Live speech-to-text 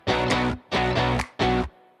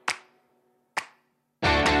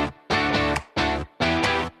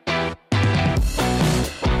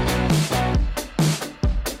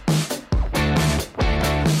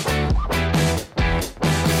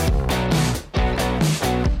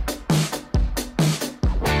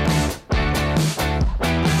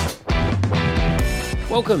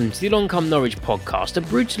Welcome to the Long Come Norwich podcast, a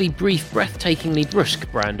brutally brief, breathtakingly brusque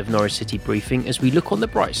brand of Norwich City briefing as we look on the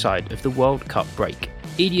bright side of the World Cup break.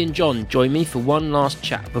 Edie and Jon join me for one last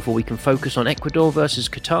chat before we can focus on Ecuador versus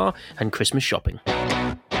Qatar and Christmas shopping.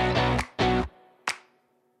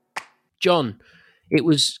 Jon, it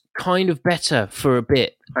was kind of better for a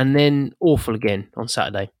bit and then awful again on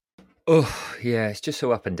Saturday. Oh, yeah, it's just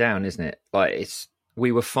so up and down, isn't it?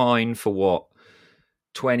 We were fine for what,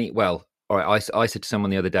 20, well, all right, I said to someone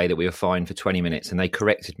the other day that we were fine for 20 minutes and they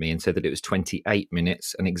corrected me and said that it was 28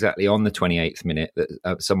 minutes. And exactly on the 28th minute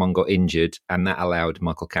that someone got injured, and that allowed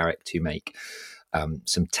Michael Carrick to make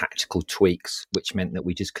some tactical tweaks, which meant that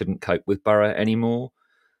we just couldn't cope with Borough anymore.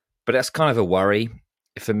 But that's kind of a worry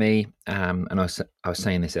for me. And I was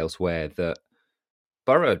saying this elsewhere, that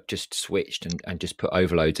Borough just switched and just put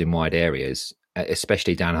overloads in wide areas,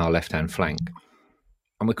 especially down our left-hand flank.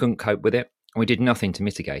 And we couldn't cope with it. And we did nothing to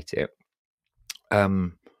mitigate it.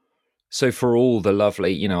 So for all the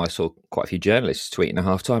lovely, I saw quite a few journalists tweeting at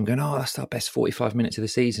half time going, oh, that's our best 45 minutes of the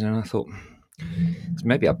season. And I thought, it's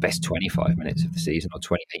maybe our best 25 minutes of the season, or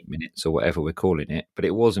 28 minutes, or whatever we're calling it. But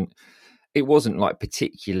it wasn't like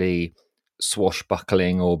particularly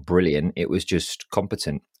swashbuckling or brilliant. It was just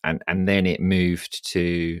competent. And then it moved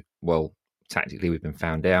to, well, tactically we've been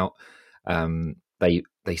found out.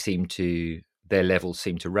 They seem to, their levels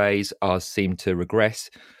seem to raise, ours seem to regress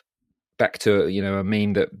back to a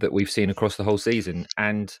mean that we've seen across the whole season.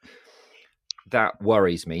 And that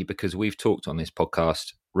worries me, because we've talked on this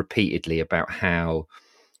podcast repeatedly about how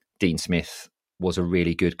Dean Smith was a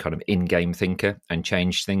really good kind of in-game thinker and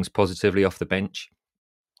changed things positively off the bench.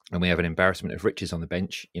 And we have an embarrassment of riches on the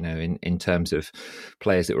bench, in terms of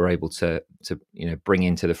players that were able to bring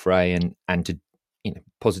into the fray and to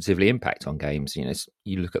positively impact on games.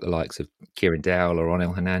 You look at the likes of Kieran Dowell or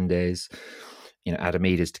Onel Hernandez, Adam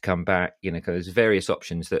Edis to come back. There's various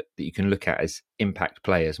options that you can look at as impact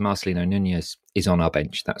players. Marcelino Nunez is on our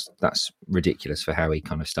bench. That's ridiculous for how he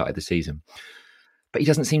kind of started the season. But he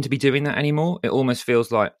doesn't seem to be doing that anymore. It almost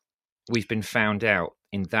feels like we've been found out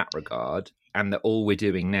in that regard, and that all we're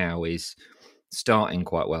doing now is starting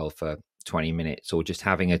quite well for 20 minutes or just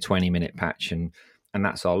having a 20-minute patch, and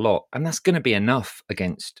that's our lot. And that's going to be enough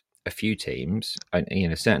against a few teams,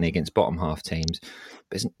 certainly against bottom half teams,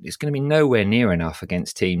 but it's going to be nowhere near enough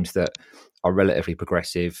against teams that are relatively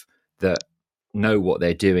progressive, that know what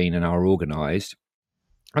they're doing and are organised.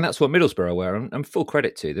 And that's what Middlesbrough were, and full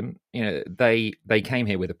credit to them. They came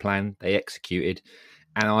here with a plan, they executed,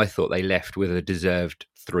 and I thought they left with a deserved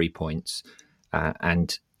 3 points.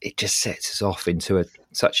 And it just sets us off into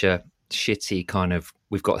such a shitty kind of,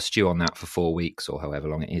 we've got to stew on that for 4 weeks or however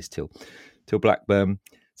long it is till Blackburn.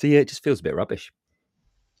 So yeah, it just feels a bit rubbish.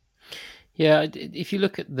 Yeah, if you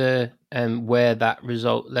look at the where that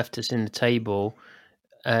result left us in the table,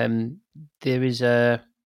 there is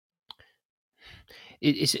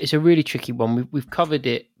it's a really tricky one. We've covered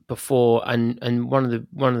it before, and one of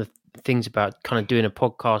the things about kind of doing a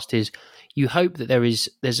podcast is you hope that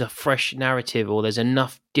there's a fresh narrative, or there's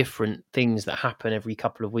enough different things that happen every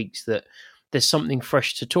couple of weeks that there's something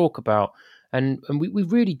fresh to talk about. And we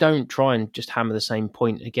really don't try and just hammer the same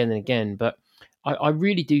point again and again. But I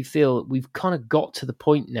really do feel we've kind of got to the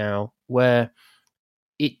point now where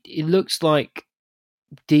it looks like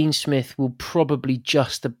Dean Smith will probably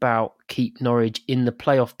just about keep Norwich in the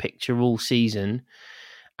playoff picture all season,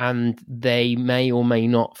 and they may or may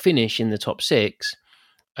not finish in the top six.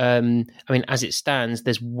 As it stands,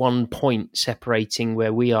 there's 1 point separating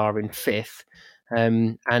where we are in fifth,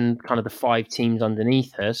 and kind of the 5 teams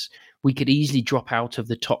underneath us. We could easily drop out of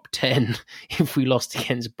the top 10 if we lost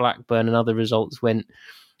against Blackburn and other results went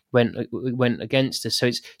against us.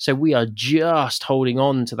 So we are just holding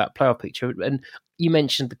on to that playoff picture. And you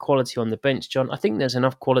mentioned the quality on the bench, Jon. I think there's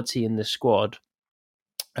enough quality in the squad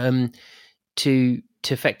to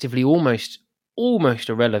effectively almost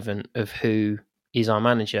irrelevant of who is our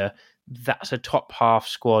manager. That's a top half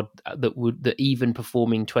squad that even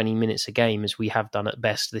performing 20 minutes a game as we have done at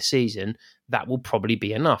best this season, that will probably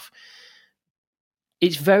be enough.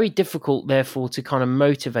 It's very difficult, therefore, to kind of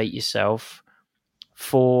motivate yourself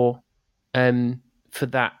for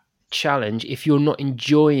that challenge if you're not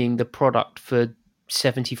enjoying the product for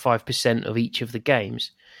 75% of each of the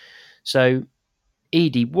games. So,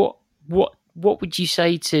 Edie, what would you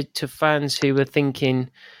say to fans who are thinking,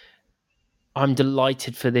 I'm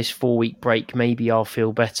delighted for this 4-week break, maybe I'll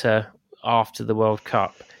feel better after the World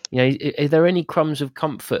Cup? Are there any crumbs of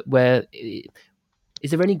comfort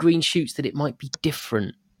is there any green shoots that it might be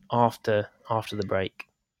different after the break?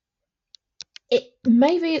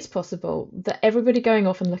 Maybe it's possible that everybody going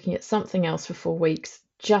off and looking at something else for 4 weeks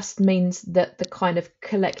just means that the kind of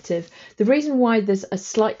collective, the reason why there's a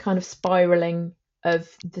slight kind of spiraling of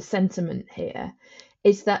the sentiment here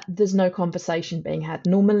is that there's no conversation being had.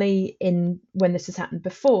 Normally, when this has happened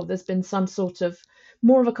before, there's been some sort of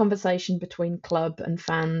more of a conversation between club and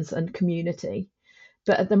fans and community.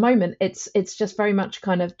 But at the moment, it's just very much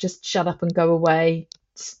kind of just shut up and go away,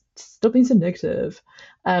 stop being so negative,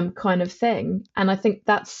 kind of thing. And I think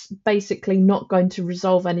that's basically not going to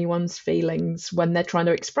resolve anyone's feelings when they're trying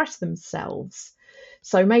to express themselves.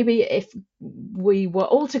 So maybe if we were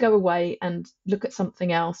all to go away and look at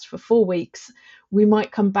something else for 4 weeks, we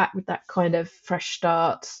might come back with that kind of fresh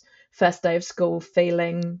start, first day of school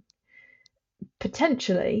feeling,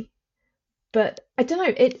 potentially. But I don't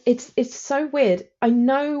know, it's so weird. I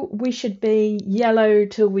know we should be yellow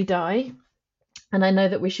till we die, and I know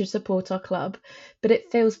that we should support our club, but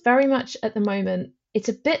it feels very much at the moment, it's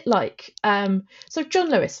a bit like, so John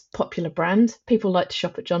Lewis, popular brand. People like to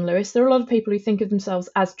shop at John Lewis. There are a lot of people who think of themselves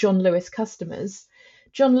as John Lewis customers.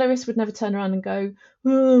 John Lewis would never turn around and go,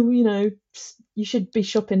 oh, you should be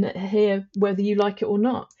shopping here whether you like it or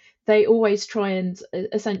not. They always try and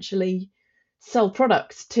essentially sell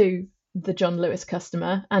products to the John Lewis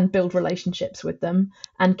customer and build relationships with them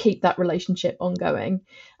and keep that relationship ongoing.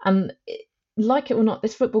 And like it or not,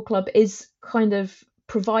 this football club is kind of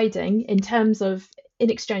providing, in terms of, in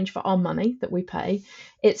exchange for our money that we pay,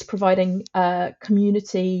 it's providing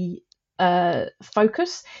community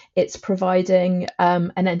focus, it's providing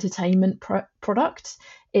an entertainment product,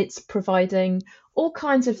 it's providing all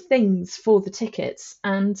kinds of things for the tickets.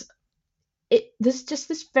 And there's just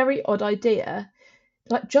this very odd idea.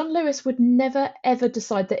 Like, John Lewis would never ever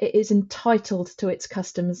decide that it is entitled to its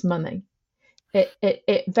customers' money.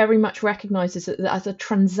 It very much recognises it as a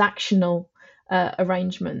transactional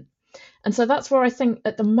arrangement. And so that's where I think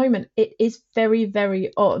at the moment it is very,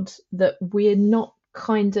 very odd that we're not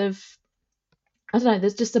kind of, I don't know,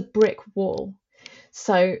 there's just a brick wall.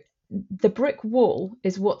 So the brick wall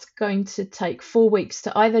is what's going to take 4 weeks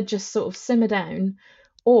to either just sort of simmer down,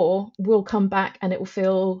 or we'll come back and it will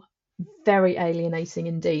feel very alienating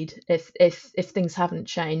indeed if things haven't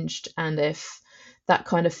changed, and if that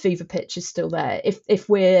kind of fever pitch is still there. If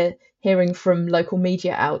we're hearing from local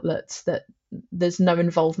media outlets that there's no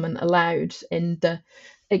involvement allowed in the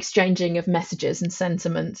exchanging of messages and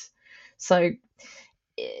sentiment. So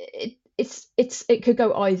it could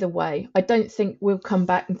go either way. I don't think we'll come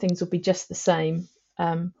back and things will be just the same,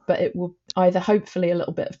 but it will either, hopefully, a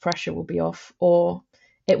little bit of pressure will be off, or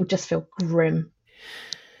it will just feel grim.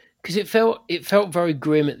 Because it felt very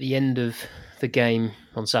grim at the end of the game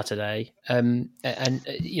on Saturday, and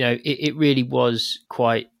it really was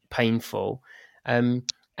quite painful. And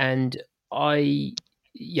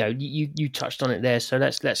you touched on it there, so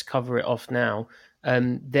let's cover it off now.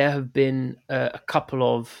 There have been a couple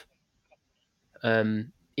of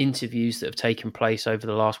interviews that have taken place over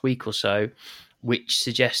the last week or so, which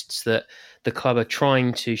suggests that the club are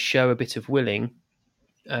trying to show a bit of willing.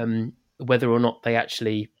 Whether or not they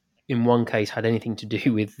actually, in one case, had anything to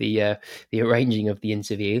do with the arranging of the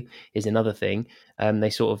interview is another thing. They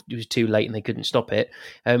sort of, it was too late and they couldn't stop it.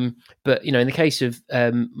 But in the case of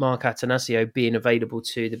Mark Attanasio being available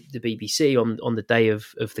to the BBC on the day of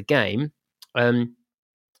the game,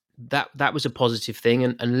 that was a positive thing.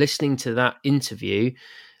 And listening to that interview,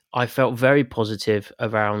 I felt very positive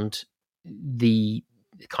around the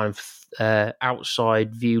kind of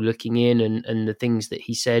outside view looking in, and the things that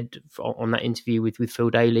he said on that interview with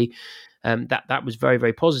Phil Daly. That was very,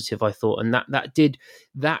 very positive, I thought. And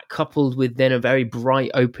that coupled with then a very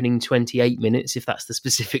bright opening 28 minutes, if that's the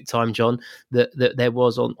specific time, John, that there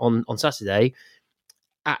was on Saturday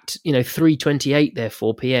at 3:28 there,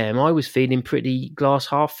 4 p.m. I was feeling pretty glass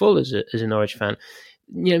half full as a Norwich fan.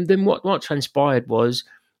 Then what transpired was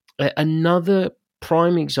another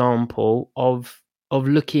prime example of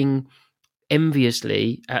looking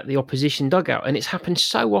enviously at the opposition dugout. And it's happened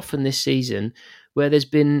so often this season where there's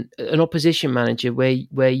been an opposition manager where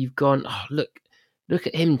you've gone, oh, look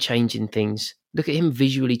at him changing things. Look at him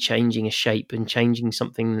visually changing a shape and changing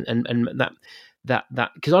something, and that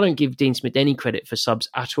because I don't give Dean Smith any credit for subs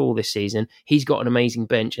at all this season. He's got an amazing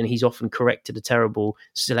bench, and he's often corrected a terrible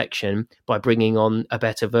selection by bringing on a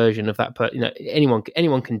better version of that.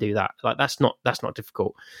 Anyone can do that. Like, that's not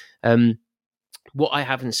difficult. What I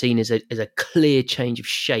haven't seen is a clear change of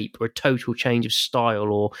shape or a total change of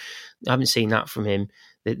style, or I haven't seen that from him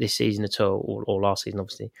this season at all, or last season,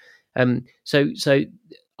 obviously. So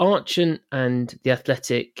Archant and the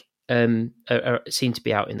Athletic seem to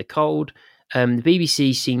be out in the cold. The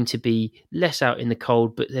BBC seem to be less out in the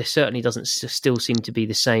cold, but there certainly doesn't still seem to be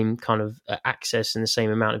the same kind of access and the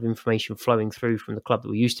same amount of information flowing through from the club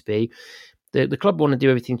that we used to be. The club want to do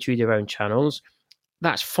everything through their own channels.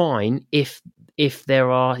 That's fine if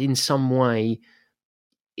there are in some way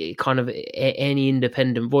kind of any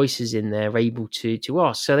independent voices in there able to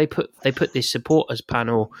ask. So they put this supporters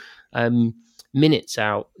panel minutes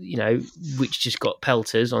out, which just got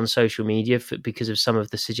pelters on social media because of some of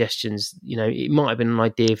the suggestions. It might have been an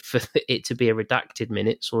idea for it to be a redacted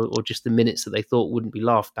minutes or just the minutes that they thought wouldn't be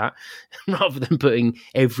laughed at, rather than putting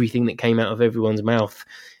everything that came out of everyone's mouth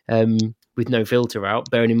with no filter out.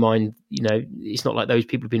 Bearing in mind, it's not like those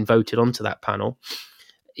people have been voted onto that panel.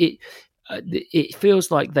 It feels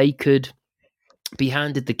like they could be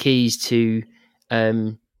handed the keys to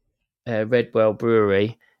Redwell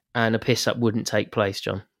Brewery and a piss up wouldn't take place,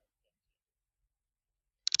 John.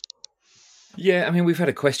 Yeah, I mean, we've had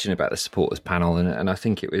a question about the supporters panel, and I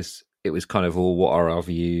think it was kind of all what are our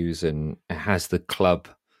views, and has the club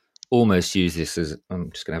almost used this as,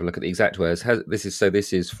 I'm just going to have a look at the exact words.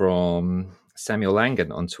 This is from Samuel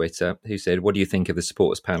Langan on Twitter, who said, "What do you think of the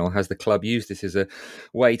supporters panel? Has the club used this as a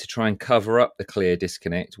way to try and cover up the clear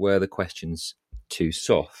disconnect? Were the questions too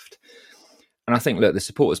soft?" And I think, look, the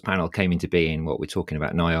supporters panel came into being, what we're talking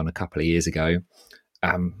about nigh on a couple of years ago,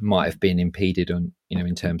 might have been impeded on,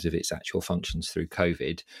 in terms of its actual functions through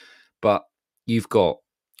COVID. But you've got,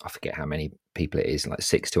 I forget how many people it is, like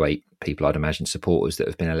 6 to 8 people, I'd imagine, supporters that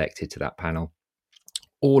have been elected to that panel,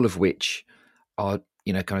 all of which are,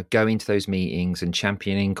 kind of going to those meetings and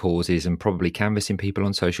championing causes and probably canvassing people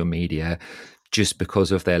on social media just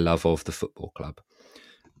because of their love of the football club.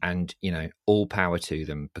 And, all power to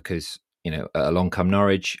them, because along come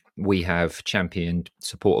Norwich, we have championed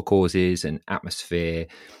supporter causes and atmosphere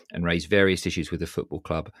and raised various issues with the football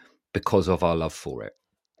club because of our love for it.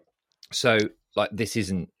 So, this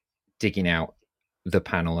isn't digging out the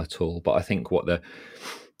panel at all, but I think what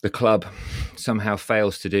the club somehow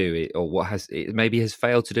fails to do, or maybe has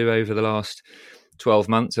failed to do over the last 12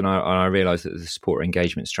 months, and I realise that the supporter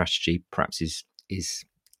engagement strategy perhaps is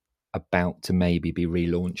about to maybe be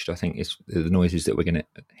relaunched, I think, is the noises that we're going to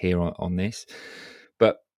hear on this.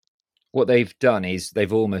 But what they've done is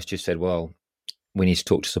they've almost just said, well, we need to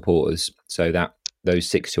talk to supporters, so that those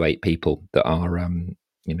 6 to 8 people that are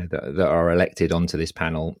that are elected onto this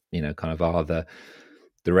panel, kind of are the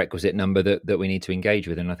requisite number that we need to engage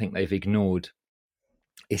with. And I think they've ignored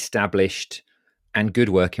established and good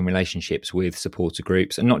working relationships with supporter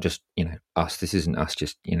groups, and not just, us. This isn't us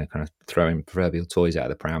just, kind of throwing proverbial toys out of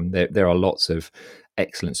the pram. There are lots of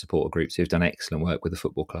excellent supporter groups who've done excellent work with the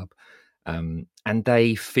football club. And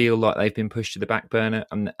they feel like they've been pushed to the back burner.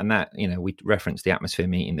 And that, we referenced the atmosphere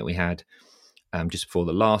meeting that we had just before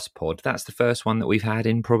the last pod. That's the first one that we've had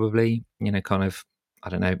in probably, kind of, I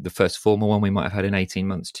don't know, the first formal one we might have had in 18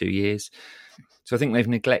 months, 2 years. So I think they've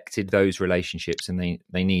neglected those relationships, and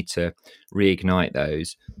they need to reignite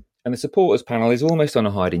those. And the supporters panel is almost on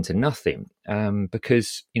a hide into nothing,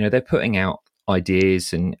 because, they're putting out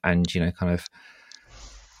ideas and kind of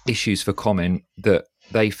issues for comment that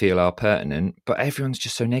they feel are pertinent, but everyone's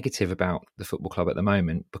just so negative about the football club at the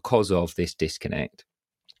moment because of this disconnect,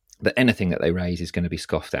 that anything that they raise is going to be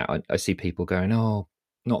scoffed at. I see people going, oh,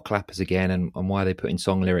 not clappers again, and why are they putting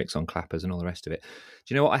song lyrics on clappers and all the rest of it.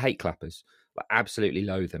 Do you know what? I hate clappers. I absolutely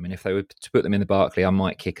loathe them. And if they were to put them in the Barclay, I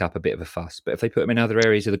might kick up a bit of a fuss. But if they put them in other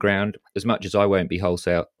areas of the ground, as much as I won't be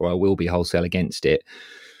wholesale, or I will be wholesale against it,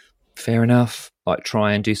 fair enough.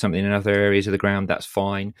 Try and do something in other areas of the ground, that's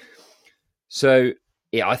fine. So,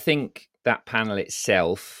 yeah, I think that panel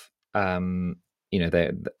itself,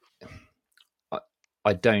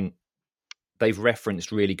 they've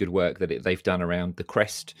referenced really good work that they've done around the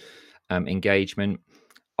Crest engagement.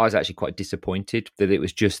 I was actually quite disappointed that it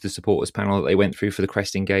was just the supporters panel that they went through for the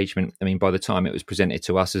Crest engagement. I mean, by the time it was presented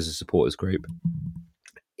to us as a supporters group,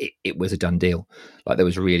 it was a done deal. There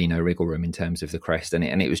was really no wriggle room in terms of the Crest. And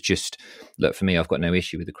it was just, look, for me, I've got no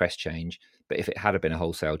issue with the Crest change. But if it had been a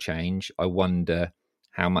wholesale change, I wonder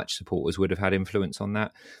how much supporters would have had influence on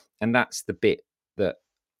that. And that's the bit that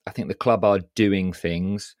I think the club are doing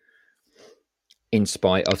things in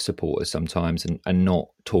spite of supporters sometimes, and not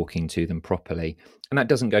talking to them properly. And that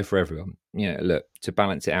doesn't go for everyone. Look, to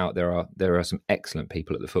balance it out, there are some excellent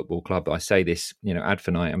people at the football club. I say this, ad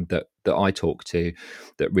infinitum, that I talk to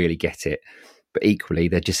that really get it. But equally,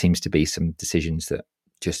 there just seems to be some decisions that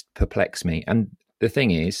just perplex me. And the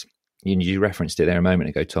thing is, you referenced it there a moment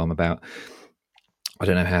ago, Tom, about, I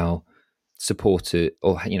don't know how supporter,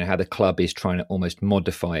 or how the club is trying to almost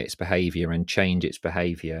modify its behaviour and change its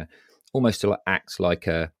behaviour, almost to act like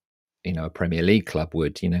a a Premier League club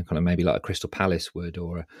would, kind of maybe like a Crystal Palace would,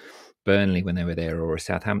 or a Burnley when they were there, or a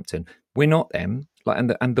Southampton. We're not them.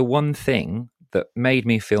 And the one thing that made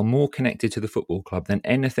me feel more connected to the football club than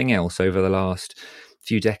anything else over the last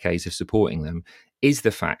few decades of supporting them is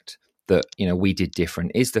the fact that we did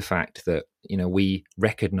different, is the fact that we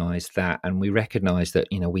recognise that, and we recognise that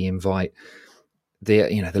we invite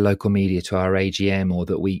the local media to our AGM, or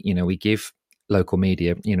that we give local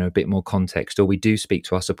media a bit more context, or we do speak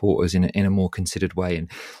to our supporters in a more considered way.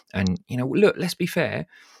 And look, let's be fair,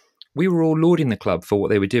 we were all lauding the club for what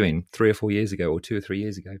they were doing 3 or 4 years ago, or 2 or 3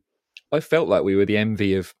 years ago. I felt like we were the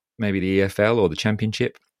envy of maybe the EFL or the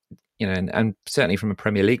Championship, and certainly from a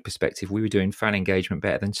Premier League perspective, we were doing fan engagement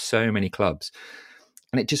better than so many clubs.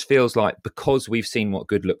 And it just feels like, because we've seen what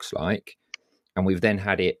good looks like, and we've then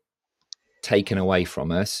had it taken away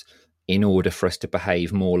from us in order for us to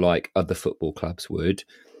behave more like other football clubs would,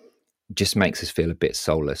 just makes us feel a bit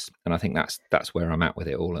soulless. And I think that's where I'm at with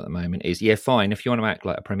it all at the moment. Is, yeah, fine, if you want to act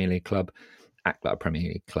like a Premier League club, act like a Premier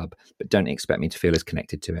League club, but don't expect me to feel as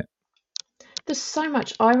connected to it. There's so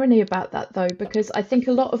much irony about that, though, because I think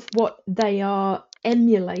a lot of what they are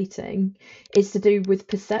emulating is to do with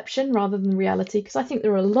perception rather than reality. Because I think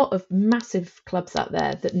there are a lot of massive clubs out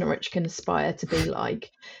there that Norwich can aspire to be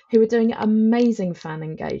like, who are doing amazing fan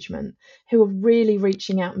engagement, who are really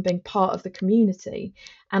reaching out and being part of the community.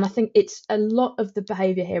 And I think it's a lot of the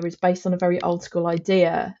behaviour here is based on a very old school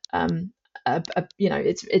idea.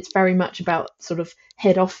 It's very much about sort of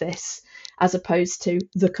head office as opposed to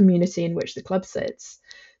the community in which the club sits.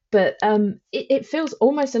 But it feels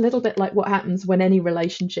almost a little bit like what happens when any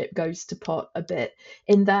relationship goes to pot a bit,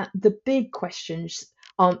 in that the big questions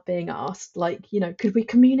aren't being asked, like, could we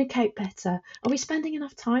communicate better? Are we spending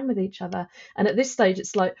enough time with each other? And at this stage,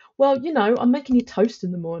 it's like, well, I'm making you toast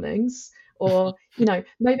in the mornings. Or,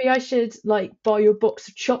 maybe I should buy you a box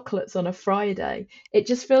of chocolates on a Friday. It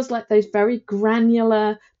just feels like those very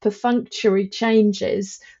granular, perfunctory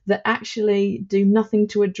changes that actually do nothing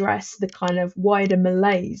to address the kind of wider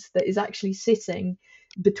malaise that is actually sitting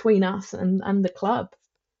between us and the club.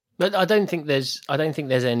 But I don't think there's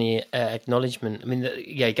any acknowledgement. I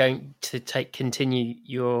mean, going to continue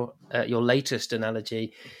your latest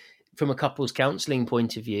analogy. From a couples counselling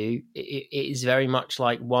point of view, it is very much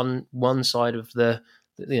like one side of the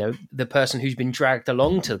person who's been dragged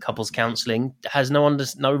along to couples counselling has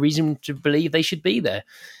no reason to believe they should be there.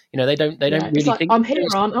 They don't really think I'm here,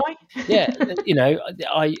 aren't I? Yeah,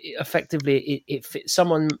 I effectively it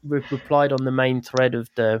someone replied on the main thread of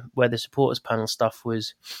where the supporters panel stuff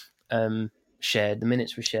was shared. The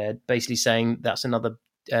minutes were shared, basically saying that's another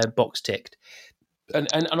box ticked. And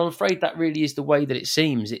I'm afraid that really is the way that it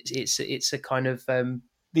seems. It's a kind of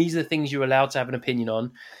these are the things you're allowed to have an opinion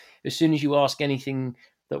on. As soon as you ask anything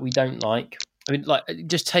that we don't like, I mean,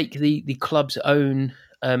 just take the club's own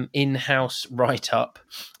in-house write-up,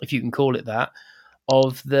 if you can call it that,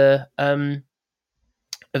 of the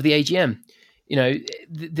AGM.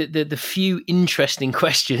 The few interesting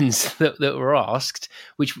questions that were asked,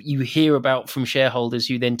 which you hear about from shareholders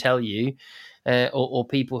who then tell you. Or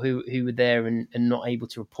people who were there and not able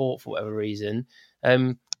to report for whatever reason,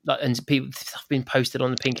 and people have been posted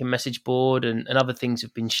on the Pink and message board, and other things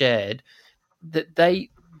have been shared that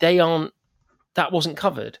they aren't, that wasn't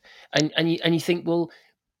covered, and you think, well,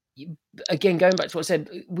 again, going back to what I said,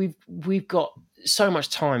 we've got so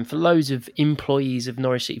much time for loads of employees of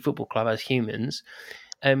Norwich City Football Club as humans,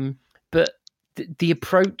 but the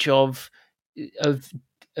approach of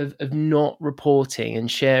not reporting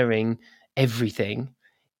and sharing everything,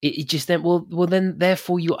 it just then then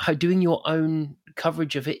therefore you doing your own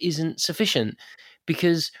coverage of it isn't sufficient,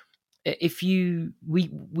 because if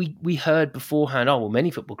we heard beforehand,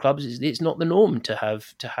 many football clubs, it's not the norm to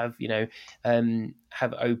have have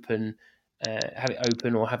it open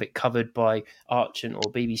or have it covered by Archant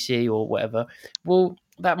or BBC or whatever. Well,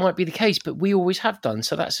 that might be the case, but we always have done.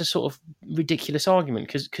 So that's a sort of ridiculous argument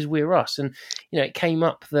because we're us. And it came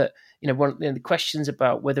up that one of the questions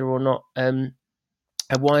about whether or not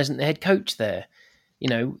why isn't the head coach there?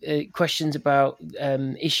 Questions about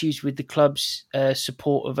issues with the club's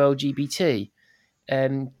support of LGBT,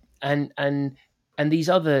 and these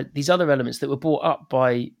other elements that were brought up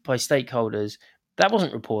by stakeholders. That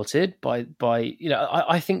wasn't reported by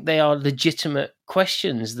I think they are legitimate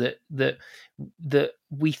questions that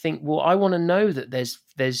we think, well, I want to know that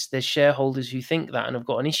there's shareholders who think that and have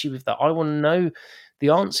got an issue with that. I want to know the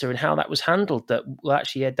answer and how that was handled. That, well,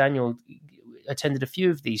 actually, Daniel attended a few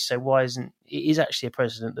of these, so why isn't it is actually a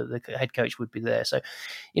precedent that the head coach would be there? So,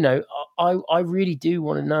 I really do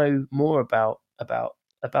want to know more about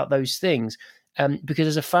those things, because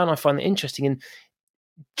as a fan, I find it interesting. And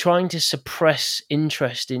trying to suppress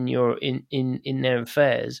interest in their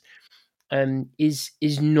affairs is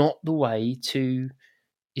not the way to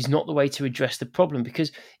address the problem.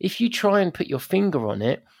 Because if you try and put your finger on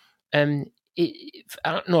it,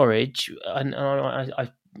 at Norwich, and I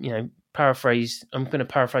paraphrase. I'm going to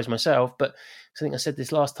paraphrase myself, but I think I said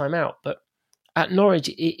this last time out. But at Norwich,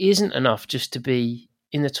 it isn't enough just to be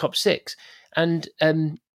in the top six. And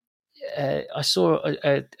I saw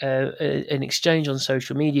an exchange on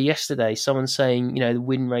social media yesterday. Someone saying, the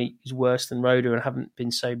win rate is worse than Roda and haven't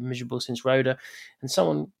been so miserable since Roda. And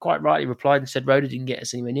someone quite rightly replied and said Roda didn't get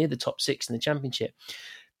us anywhere near the top six in the Championship.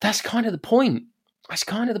 That's kind of the point.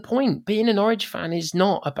 Being a Norwich fan is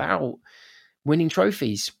not about winning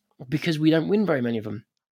trophies, because we don't win very many of them.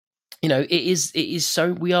 It is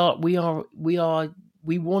so we want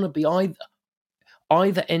to be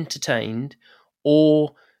either entertained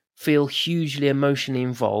or feel hugely emotionally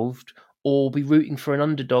involved, or be rooting for an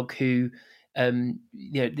underdog who,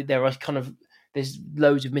 there are there's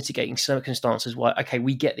loads of mitigating circumstances why, okay,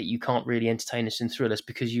 we get that you can't really entertain us and thrill us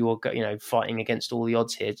because you are, fighting against all the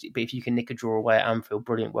odds here. But if you can nick a draw away at Anfield,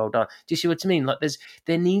 brilliant, well done. Do you see what I mean? Like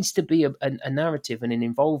there needs to be a narrative and an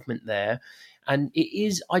involvement there. And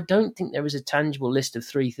I don't think there is a tangible list of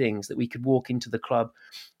 3 things that we could walk into the club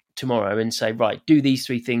tomorrow and say, right, do these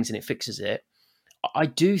 3 things and it fixes it. I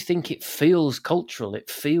do think it feels cultural. It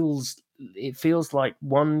feels like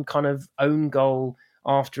one kind of own goal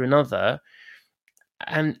after another.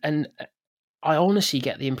 And I honestly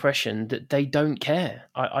get the impression that they don't care.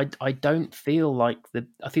 I don't feel like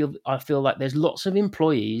I feel like there's lots of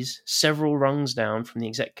employees several rungs down from the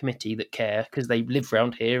exec committee that care, because they live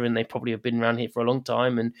around here and they probably have been around here for a long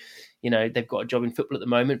time, and they've got a job in football at the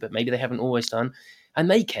moment, but maybe they haven't always done, and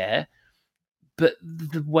they care. But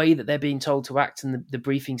the way that they're being told to act and the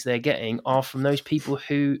briefings they're getting are from those people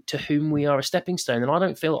to whom we are a stepping stone. And I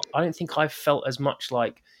don't think I've felt as much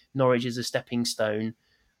like Norwich is a stepping stone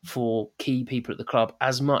for key people at the club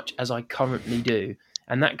as much as I currently do.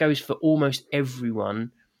 And that goes for almost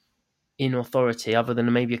everyone in authority, other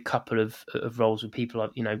than maybe a couple of roles with people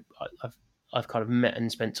I've kind of met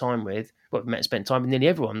and spent time with. Well, I've met and spent time with nearly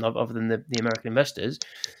everyone other than the American investors.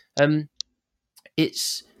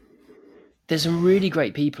 There's some really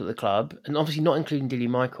great people at the club, and obviously not including Dilly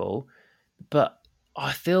Michael, but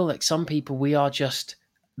I feel like some people, we are just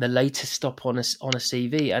the latest stop on a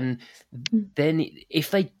CV. And then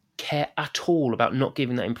if they care at all about not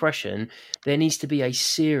giving that impression, there needs to be a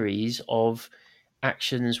series of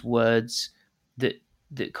actions, words that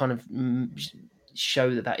kind of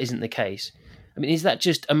show that isn't the case. I mean, is that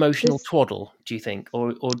just emotional twaddle, do you think?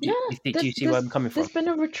 Or do you see where I'm coming from? There's been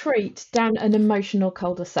a retreat down an emotional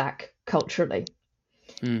cul-de-sac culturally.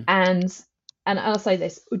 And I'll say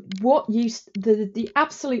this, what used the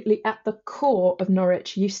absolutely at the core of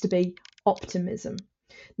Norwich used to be optimism.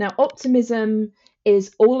 Now, optimism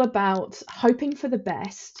is all about hoping for the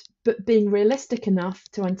best, but being realistic enough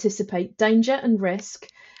to anticipate danger and risk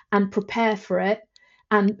and prepare for it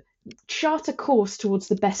and chart a course towards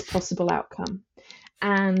the best possible outcome.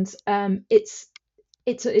 And it's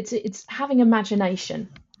having imagination.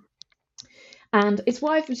 And it's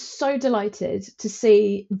why I was so delighted to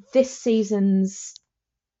see this season's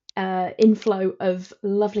inflow of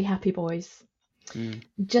lovely happy boys.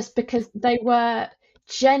 Just because they were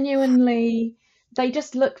genuinely, they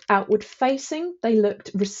just looked outward facing. They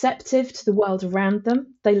looked receptive to the world around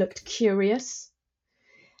them. They looked curious.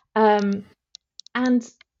 And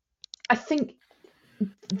I think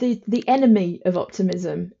the enemy of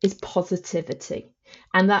optimism is positivity.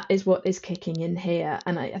 And that is what is kicking in here.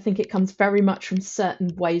 And I think it comes very much from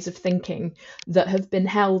certain ways of thinking that have been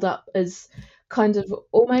held up as kind of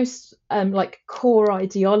almost like core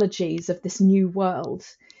ideologies of this new world.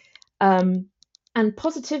 And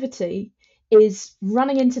positivity is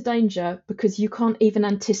running into danger because you can't even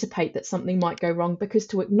anticipate that something might go wrong, because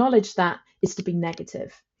to acknowledge that is to be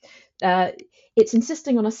negative. It's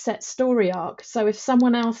insisting on a set story arc. So if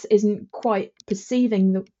someone else isn't quite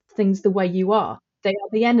perceiving the things the way you are, they are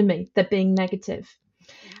the enemy. They're being negative.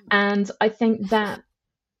 And I think that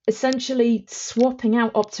essentially swapping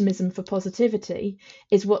out optimism for positivity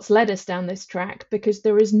is what's led us down this track, because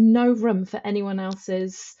there is no room for anyone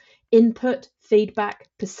else's input, feedback,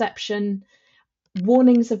 perception,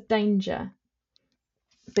 warnings of danger.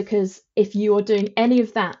 Because if you are doing any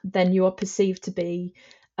of that, then you are perceived to be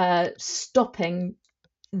stopping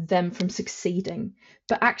them from succeeding.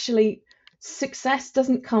 But actually, success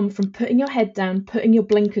doesn't come from putting your head down, putting your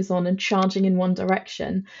blinkers on and charging in one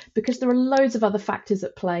direction, because there are loads of other factors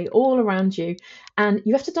at play all around you, and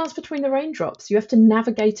you have to dance between the raindrops. You have to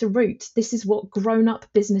navigate a route. This is what grown-up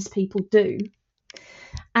business people do.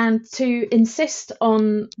 And to insist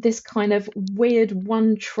on this kind of weird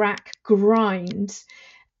one-track grind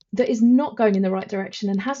that is not going in the right direction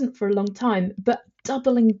and hasn't for a long time, but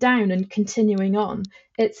doubling down and continuing on,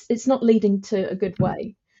 it's not leading to a good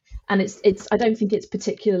way. And it's I don't think it's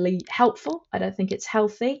particularly helpful. I don't think it's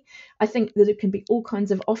healthy. I think that it can be all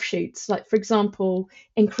kinds of offshoots, like, for example,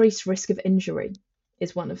 increased risk of injury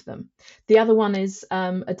is one of them. The other one is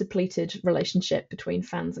a depleted relationship between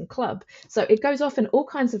fans and club. So it goes off in all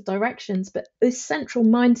kinds of directions, but this central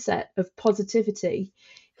mindset of positivity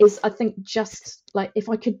is, I think, just like, if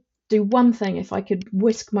I could do one thing, if I could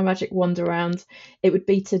whisk my magic wand around, it would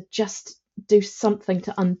be to just do something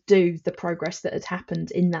to undo the progress that had happened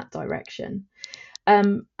in that direction.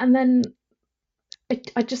 And then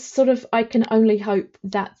I just sort of, I can only hope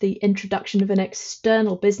that the introduction of an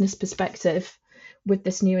external business perspective with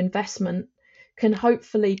this new investment can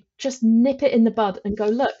hopefully just nip it in the bud and go,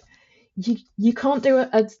 look, you can't do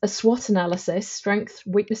a SWOT analysis, strengths,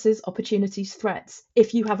 weaknesses, opportunities, threats,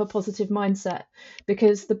 if you have a positive mindset,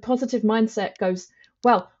 because the positive mindset goes,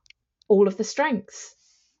 well, all of the strengths,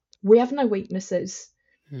 we have no weaknesses.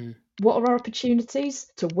 What are our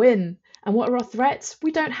opportunities? To win. And what are our threats?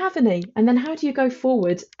 We don't have any. And then how do you go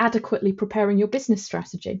forward adequately preparing your business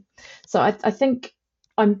strategy? So I think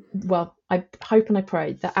I hope and I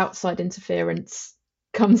pray that outside interference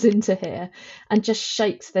comes into here and just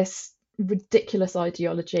shakes this ridiculous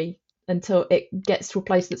ideology until it gets to a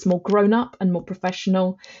place that's more grown up and more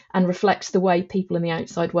professional and reflects the way people in the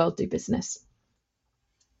outside world do business.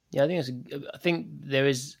 Yeah, I think there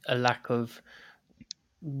is a lack of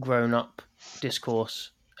grown up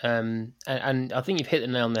discourse, and I think you've hit the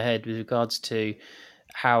nail on the head with regards to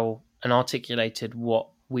how and articulated what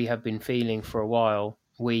we have been feeling for a while,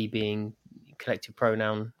 we being collective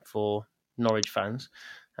pronoun for Norwich fans,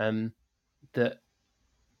 that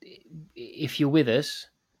if you're with us,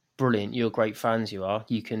 brilliant, you're great fans, you are,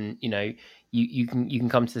 you can, you can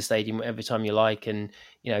come to the stadium every time you like, and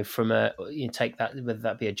from take that, whether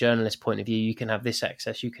that be a journalist point of view, you can have this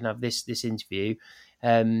access, you can have this interview.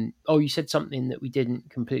 You said something that we didn't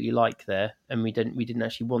completely like there, and we didn't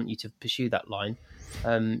actually want you to pursue that line.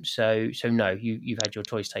 So no, you've had your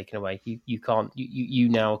choice taken away. You can't. You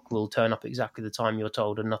now will turn up exactly the time you're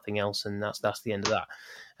told and nothing else, and that's the end of that.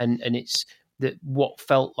 And it's that what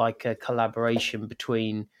felt like a collaboration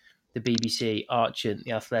between the BBC, Archant,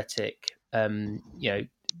 the Athletic.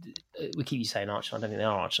 We keep saying Archant. I don't think they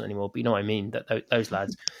are Archant anymore, but you know what I mean. That those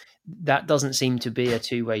lads. That doesn't seem to be a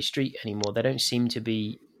two-way street anymore. They don't seem to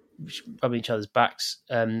be rubbing each other's backs,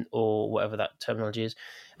 or whatever that terminology is,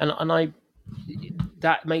 and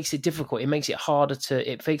that makes it difficult. It makes it harder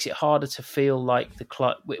to feel like the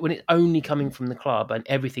club when it's only coming from the club and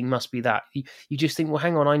everything must be that. You just think, well,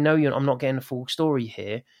 hang on, I know I'm not getting a full story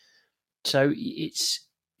here. So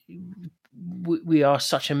we are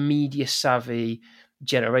such a media savvy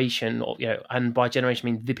generation, or and by generation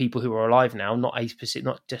I mean the people who are alive now, not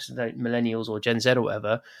just millennials or Gen Z or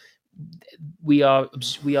whatever. We are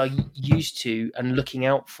used to and looking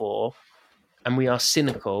out for, and we are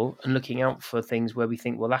cynical and looking out for things where we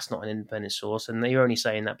think, well, that's not an independent source, and you're only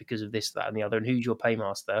saying that because of this, that, and the other, and who's your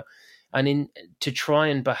paymaster, and to try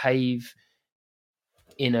and behave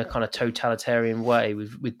in a kind of totalitarian way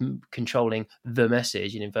with controlling the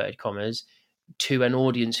message in inverted commas to an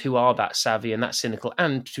audience who are that savvy and that cynical,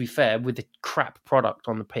 and to be fair, with the crap product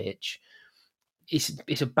on the pitch,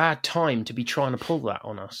 it's a bad time to be trying to pull that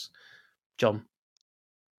on us, John.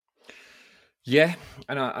 Yeah,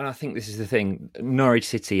 and I think this is the thing. Norwich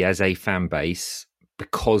City as a fan base,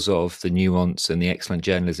 because of the nuance and the excellent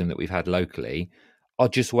journalism that we've had locally, are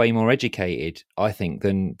just way more educated, I think,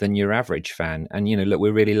 than your average fan. And look,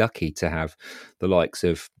 we're really lucky to have the likes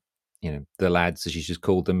of the lads, as you just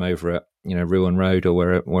called them, over at Ruan Road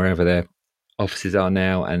or wherever their offices are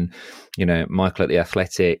now, and Michael at the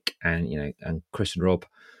Athletic, and and Chris and Rob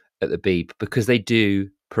at the Beeb, because they do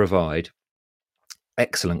provide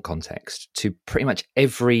excellent context to pretty much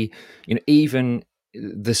every, even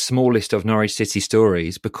the smallest of Norwich City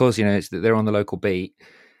stories, because they're on the local beat.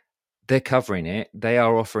 They're covering it. They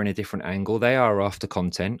are offering a different angle. They are after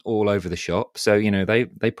content all over the shop. So,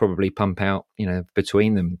 they probably pump out,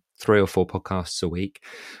 between them 3 or 4 podcasts a week,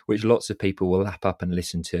 which lots of people will lap up and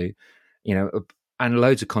listen to, and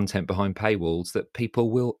loads of content behind paywalls that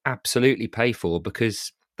people will absolutely pay for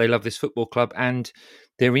because they love this football club and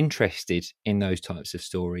they're interested in those types of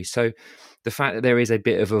stories. So the fact that there is a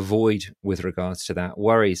bit of a void with regards to that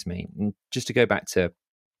worries me. And just to go back to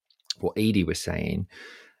what Edie was saying,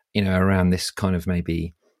 around this kind of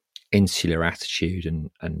maybe insular attitude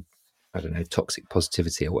and I don't know, toxic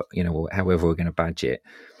positivity, or however we're going to badge it.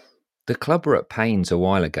 the club were at pains a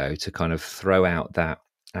while ago to kind of throw out that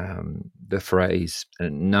the phrase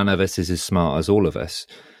 "none of us is as smart as all of us,"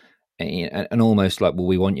 and almost like, well,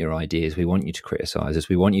 we want your ideas, we want you to criticise us,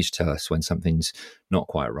 we want you to tell us when something's not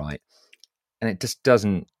quite right, and it just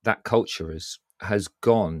doesn't. That culture has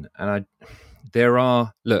gone, and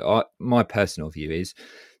my personal view is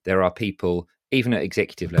there are people, even at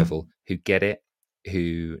executive level, who get it,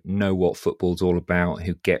 who know what football's all about,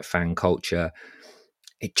 who get fan culture.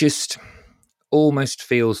 It just almost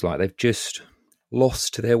feels like they've just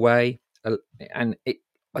lost their way, and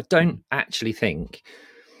I don't actually think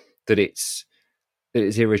that it's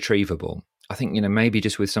irretrievable. I think, maybe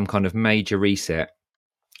just with some kind of major reset,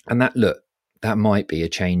 and that might be a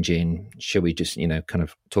change in, shall we just, kind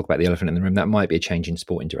of talk about the elephant in the room, that might be a change in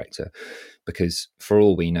sporting director, because for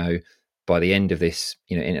all we know, by the end of this,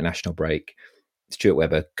 international break, Stuart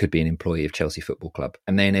Webber could be an employee of Chelsea Football Club,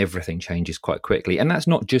 and then everything changes quite quickly. And that's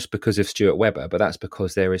not just because of Stuart Webber, but that's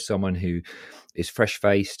because there is someone who is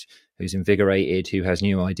fresh-faced, who's invigorated, who has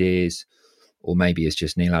new ideas, or maybe it's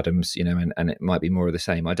just Neil Adams, and it might be more of the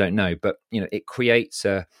same. I don't know. But, it creates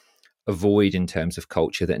a void in terms of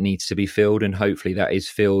culture that needs to be filled, and hopefully that is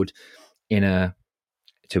filled to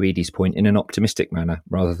Edie's point, in an optimistic manner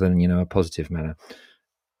rather than, a positive manner.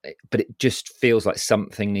 But it just feels like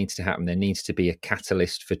something needs to happen. There needs to be a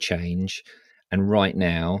catalyst for change. And right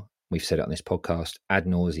now, we've said it on this podcast ad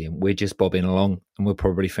nauseum, we're just bobbing along, and we'll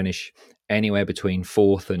probably finish anywhere between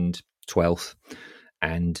 4th and 12th.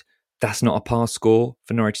 And that's not a pass score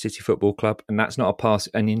for Norwich City Football Club. And that's not a pass.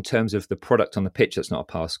 And in terms of the product on the pitch, that's not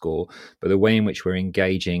a pass score. But the way in which we're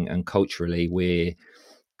engaging and culturally we're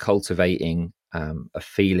cultivating a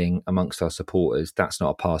feeling amongst our supporters, that's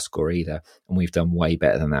not a pass score either. And we've done way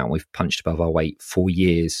better than that. We've punched above our weight for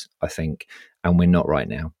years, I think, and we're not right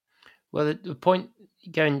now. Well, the point,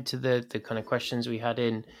 going to the kind of questions we had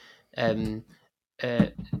in,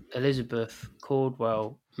 Elizabeth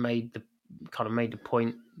Caldwell made the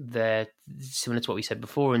point there, similar to what we said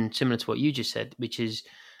before and similar to what you just said, which is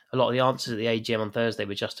a lot of the answers at the AGM on Thursday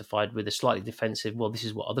were justified with a slightly defensive, well, this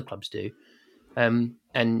is what other clubs do. And,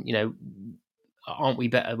 aren't we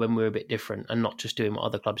better when we're a bit different and not just doing what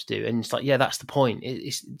other clubs do? And it's like, yeah, that's the point.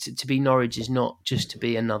 It's to be Norwich is not just to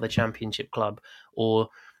be another championship club, or,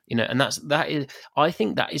 and that is, I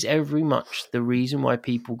think that is every much the reason why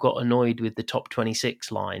people got annoyed with the top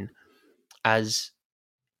 26 line, as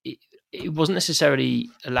it wasn't necessarily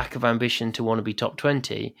a lack of ambition to want to be top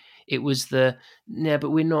 20. It was but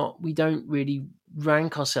we don't really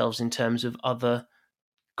rank ourselves in terms of other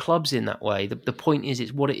clubs in that way. The point is,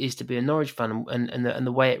 it's what it is to be a Norwich fan, and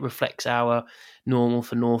the way it reflects our normal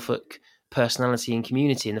for Norfolk personality and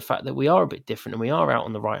community, and the fact that we are a bit different and we are out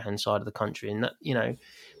on the right hand side of the country. And that,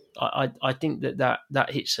 I think that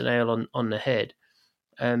hits the nail on the head.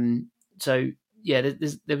 So yeah,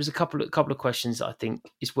 there was a couple of questions that I think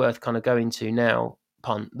is worth kind of going to now,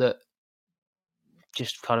 Punt, that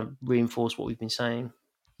just kind of reinforce what we've been saying.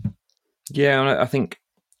 Yeah, I think,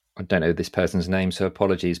 I don't know this person's name, so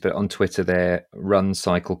apologies, but on Twitter they're Run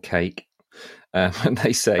Cycle Cake, and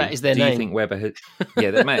they say, that is their do name. You think Webber has...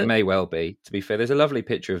 Yeah, that may well be, to be fair. There's a lovely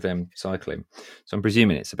picture of them cycling, so I'm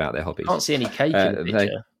presuming it's about their hobbies. I can't see any cake in the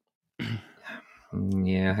picture.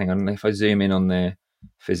 Yeah, hang on, if I zoom in on their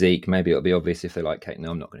physique, maybe it'll be obvious if they like cake.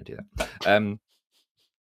 No, I'm not going to do that.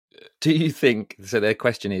 Do you think, so their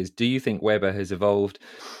question is, do you think Webber has evolved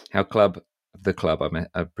how the club,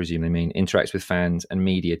 I presume they mean, interacts with fans and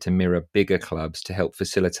media to mirror bigger clubs to help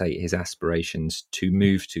facilitate his aspirations to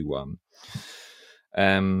move to one?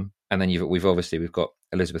 And then we've got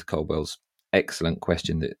Elizabeth Caldwell's excellent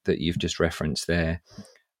question that you've just referenced there.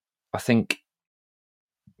 I think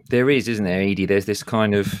there isn't there, Edie? There's this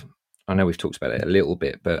kind of, I know we've talked about it a little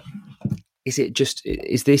bit, but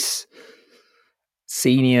is this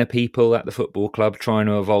senior people at the football club trying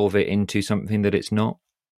to evolve it into something that it's not?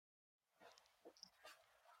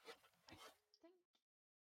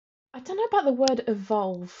 I don't know about the word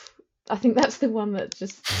evolve. I think that's the one that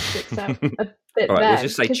just sticks out a bit. All right, there, let's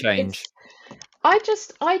just say change. I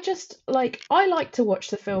like to watch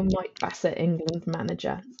the film Mike Bassett, England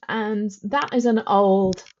Manager, and that is an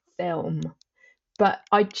old film, but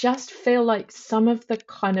I just feel like some of the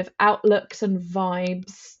kind of outlooks and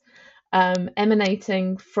vibes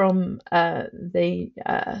emanating from the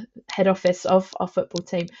head office of our football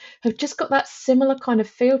team have just got that similar kind of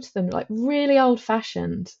feel to them, like really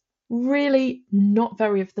old-fashioned, really not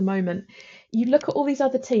very of the moment. You look at all these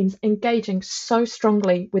other teams engaging so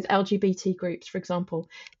strongly with LGBT groups, for example,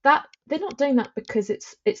 that they're not doing that because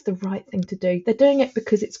it's the right thing to do. They're doing it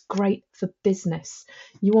because it's great for business.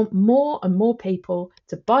 You want more and more people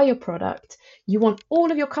to buy your product. You want all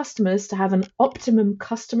of your customers to have an optimum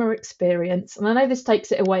customer experience. And I know this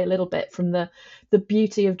takes it away a little bit from the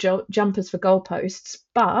beauty of jumpers for goalposts,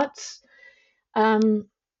 but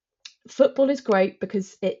football is great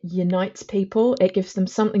because it unites people. It gives them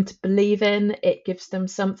something to believe in. It gives them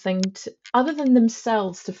something to, other than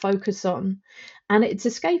themselves, to focus on, and it's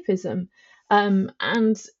escapism.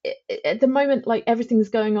 At the moment, like, everything's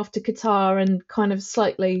going off to Qatar and kind of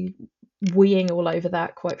slightly weeing all over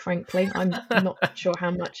that. Quite frankly, I'm not sure how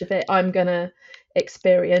much of it I'm gonna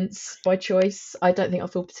experience by choice. I don't think I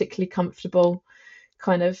feel particularly comfortable,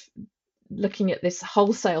 kind of looking at this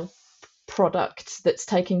wholesale product that's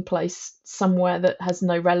taking place somewhere that has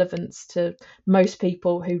no relevance to most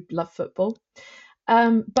people who love football.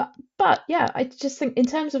 But yeah, I just think in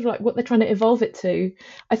terms of like what they're trying to evolve it to,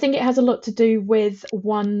 I think it has a lot to do with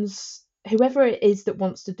whoever it is that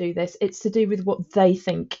wants to do this. It's to do with what they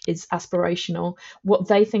think is aspirational, what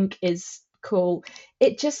they think is cool.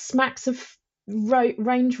 It just smacks of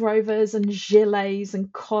Range Rovers and gilets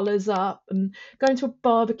and collars up and going to a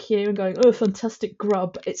barbecue and going, oh, fantastic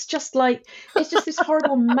grub. It's just this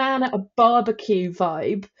horrible man at a barbecue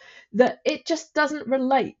vibe that it just doesn't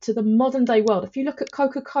relate to the modern day world. If you look at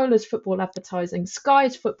Coca-Cola's football advertising,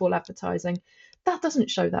 Sky's football advertising, that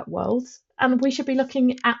doesn't show that world. And we should be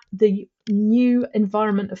looking at the new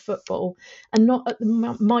environment of football and not at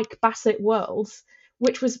the Mike Bassett world,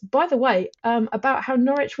 which was, by the way, about how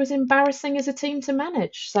Norwich was embarrassing as a team to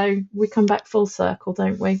manage. So we come back full circle,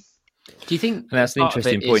 don't we? Do you think? And that's an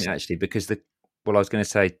interesting point, actually, because I was going to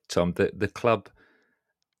say, Tom, that the club,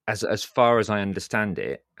 as far as I understand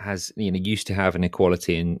it, has used to have an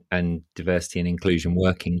equality and diversity and inclusion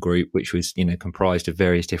working group, which was comprised of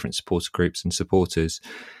various different supporter groups and supporters,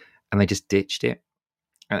 and they just ditched it.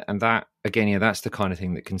 And that, again, that's the kind of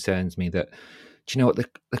thing that concerns me. That, do you know what,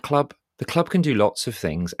 the club can do lots of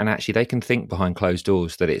things, and actually they can think behind closed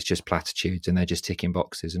doors that it's just platitudes and they're just ticking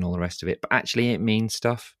boxes and all the rest of it. But actually it means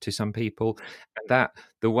stuff to some people, and that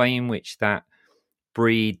the way in which that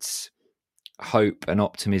breeds hope and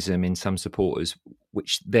optimism in some supporters,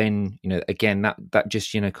 which then, again, that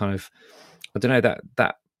just, kind of, I don't know,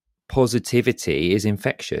 that positivity is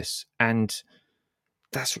infectious. And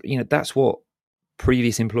that's what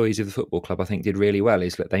previous employees of the football club, I think, did really well,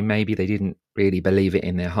 is that they didn't really believe it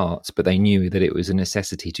in their hearts, but they knew that it was a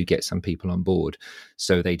necessity to get some people on board,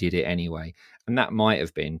 so they did it anyway. And that might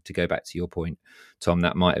have been, to go back to your point, Tom,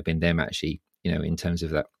 that might have been them actually, in terms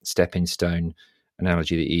of that stepping stone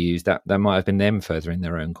analogy that you used, that might have been them furthering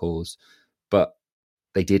their own cause. But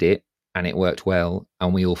they did it and it worked well,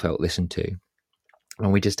 and we all felt listened to,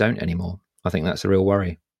 and we just don't anymore. I think that's a real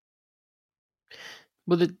worry.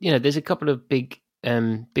 Well, there's a couple of big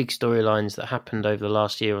storylines that happened over the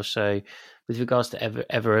last year or so with regards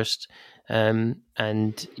to Everest, and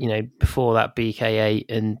before that BK8,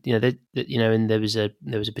 and and there was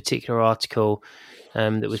a particular article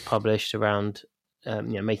that was published around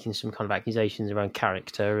making some kind of accusations around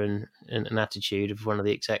character and attitude of one of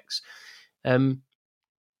the execs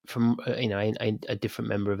from a different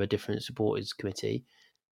member of a different supporters committee.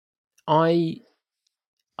 I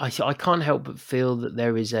can't help but feel that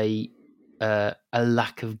there is a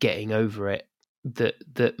lack of getting over it.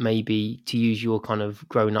 That maybe, to use your kind of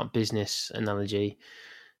grown-up business analogy,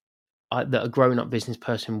 that a grown-up business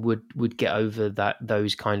person would get over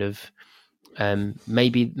those kind of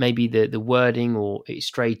maybe the wording, or it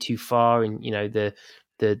strayed too far, and the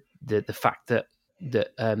fact that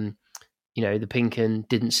the Pinkin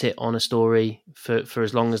didn't sit on a story for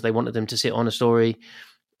as long as they wanted them to sit on a story.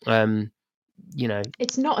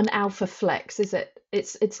 It's not an alpha flex, is it?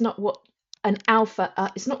 It's not what an alpha.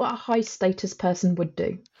 It's not what a high status person would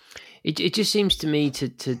do. It just seems to me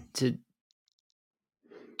to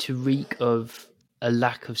reek of a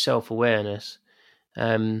lack of self awareness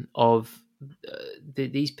of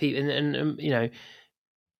these people, and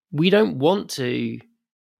we don't want to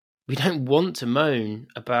moan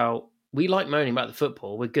about. We like moaning about the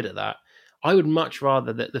football. We're good at that. I would much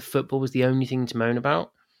rather that the football was the only thing to moan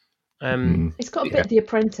about. It's got a bit of The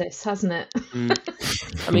Apprentice, hasn't it?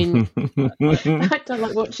 I mean, I don't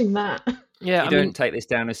like watching that. Yeah, don't take this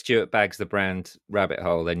down as Stuart Baggs the brand rabbit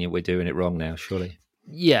hole, then we're doing it wrong now, surely.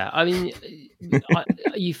 Yeah, I mean,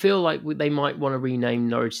 you feel like they might want to rename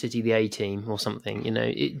Norwich City the A Team or something,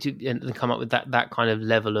 and come up with that kind of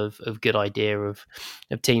level of good idea of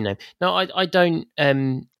team name. No, I don't.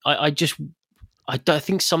 I I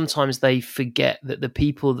think sometimes they forget that the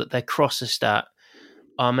people that they're crossest at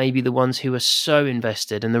are maybe the ones who are so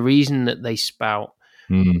invested, and the reason that they spout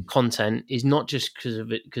content is not just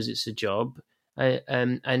because it's a job.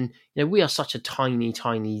 And we are such a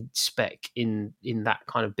tiny speck in that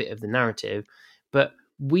kind of bit of the narrative, but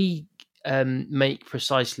we make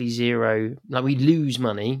precisely zero. Like, we lose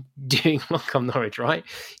money doing Welcome Norwich, right?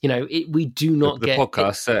 We do not the get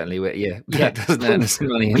podcast. Certainly, that doesn't earn us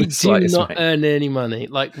money. We do not earn any money.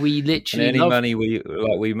 Like, we literally and any money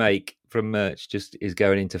we make from merch just is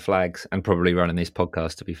going into flags and probably running this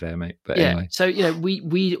podcast, to be fair, mate. But anyway, so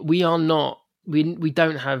we are not. We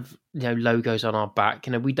don't have logos on our back.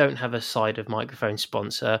 We don't have a side of microphone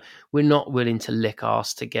sponsor. We're not willing to lick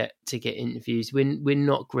arse to get interviews. We're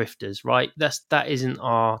not grifters, right? That's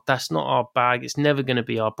not our bag. It's never going to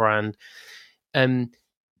be our brand.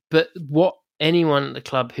 But what anyone at the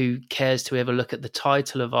club who cares to ever look at the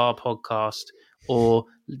title of our podcast or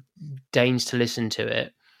deigns to listen to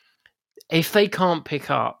it, if they can't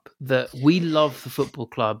pick up that we love the football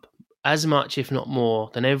club as much, if not more,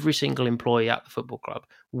 than every single employee at the football club,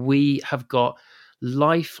 we have got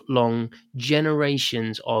lifelong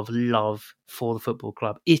generations of love for the football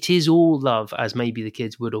club. It is all love, as maybe the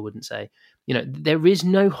kids would or wouldn't say. There is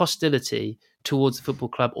no hostility towards the football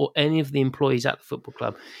club or any of the employees at the football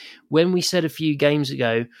club. When we said a few games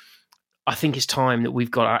ago, I think it's time that we've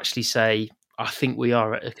got to actually say, I think we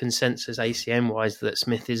are at a consensus ACN-wise that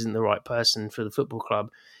Smith isn't the right person for the football club.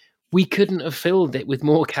 We couldn't have filled it with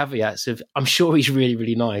more caveats of, I'm sure he's really,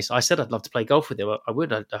 really nice. I said I'd love to play golf with him. I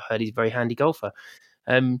would. I heard he's a very handy golfer.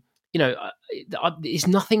 It's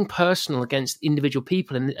nothing personal against individual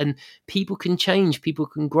people, and people can change, people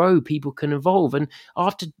can grow, people can evolve. And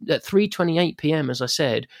at 3:28 p.m, as I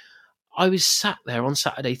said, I was sat there on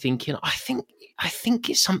Saturday thinking, I think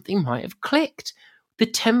it's something might have clicked. The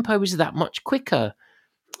tempo was that much quicker.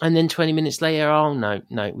 And then 20 minutes later, oh, no,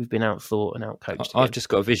 we've been outthought and outcoached. I've just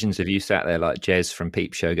got visions of you sat there like Jez from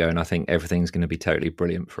Peep Show going, I think everything's going to be totally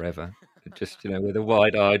brilliant forever. Just, with a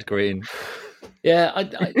wide-eyed grin. Yeah,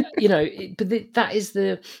 that is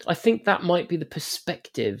I think that might be the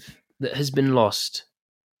perspective that has been lost.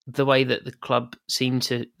 The way that the club seem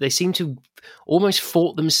to almost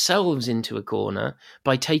fought themselves into a corner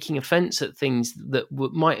by taking offence at things that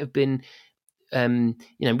might have been,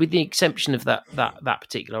 with the exception of that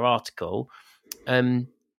particular article,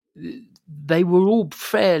 they were all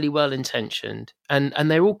fairly well intentioned, and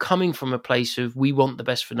they're all coming from a place of, we want the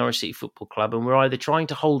best for Norwich City Football Club, and we're either trying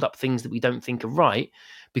to hold up things that we don't think are right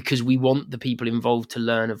because we want the people involved to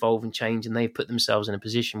learn, evolve, and change, and they've put themselves in a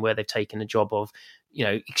position where they've taken a job of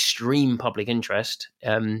extreme public interest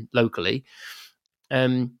locally,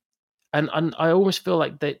 and I almost feel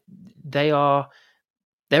like that they're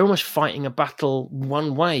almost fighting a battle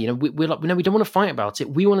one way. We're like, no, we don't want to fight about it.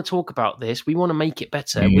 We want to talk about this. We want to make it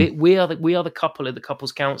better. We are the couple at the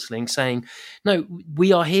couples counselling saying, no,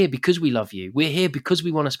 we are here because we love you. We're here because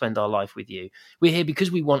we want to spend our life with you. We're here because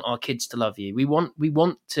we want our kids to love you. We want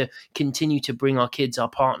to continue to bring our kids, our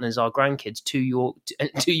partners, our grandkids to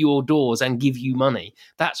your doors and give you money.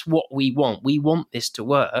 That's what we want. We want this to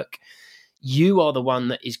work. You are the one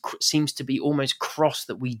that seems to be almost cross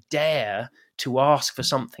that we dare to ask for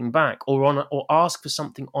something back or ask for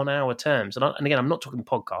something on our terms. And again, I'm not talking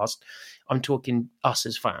podcast. I'm talking us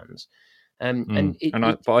as fans.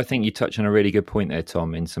 But I think you touch on a really good point there,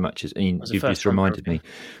 Tom, in so much as you've just reminded me.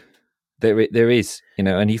 There is,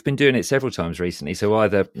 and you've been doing it several times recently. So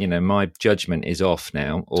either, my judgment is off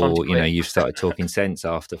now, or, you've started talking sense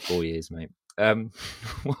after 4 years, mate.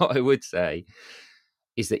 What I would say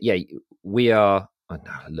is that, we are,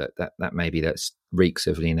 look, that maybe that's reeks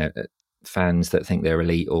of, fans that think they're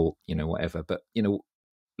elite or, whatever. But, look,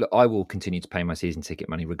 I will continue to pay my season ticket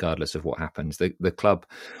money regardless of what happens. The club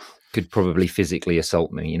could probably physically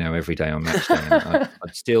assault me, every day on match day. And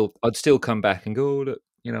I'd still come back and go, oh, look,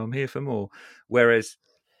 I'm here for more. Whereas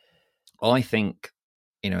I think,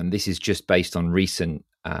 and this is just based on recent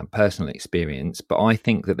personal experience, but I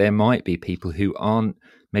think that there might be people who aren't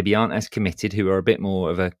as committed, who are a bit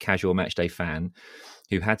more of a casual match day fan,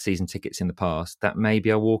 who had season tickets in the past, that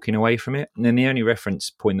maybe are walking away from it. And then the only reference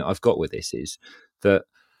point that I've got with this is that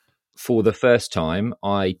for the first time,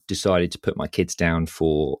 I decided to put my kids down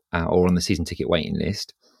for or on the season ticket waiting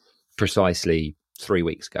list precisely 3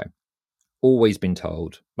 weeks ago. Always been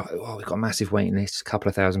told, we've got a massive waiting list, a couple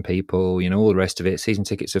of thousand people, all the rest of it. Season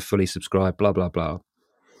tickets are fully subscribed, blah, blah, blah.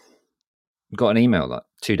 Got an email like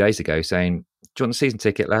 2 days ago saying, do you want the season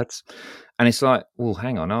ticket, lads? And it's like, well,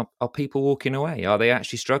 hang on, are people walking away? Are they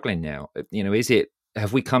actually struggling now?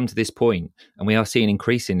 Have we come to this point? And we are seeing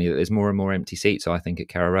increasingly that there's more and more empty seats, I think, at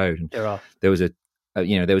Carrow Road. And there are. There was a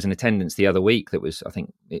there was an attendance the other week that was, I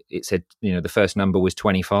think it said, the first number was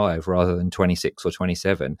 25 rather than 26 or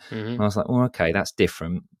 27. And I was like, well, okay, that's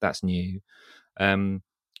different. That's new.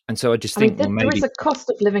 And so I just think, there is a cost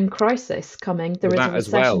of living crisis coming. There is a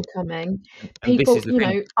recession coming. People,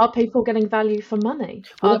 are people getting value for money?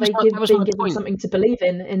 Are they being given something to believe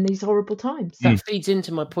in these horrible times? That feeds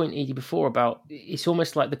into my point, Edie, before about it's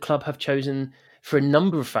almost like the club have chosen, for a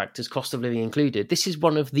number of factors, cost of living included, this is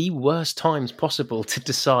one of the worst times possible to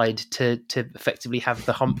decide to effectively have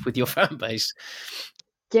the hump with your fan base.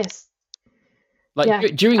 Yes.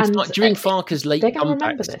 During Farke's late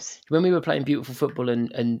comebacks, when we were playing beautiful football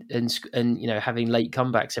and having late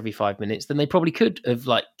comebacks every 5 minutes, then they probably could have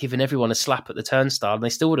given everyone a slap at the turnstile, and they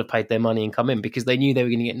still would have paid their money and come in because they knew they were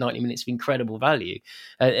going to get 90 minutes of incredible value.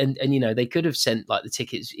 And they could have sent the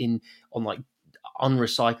tickets in on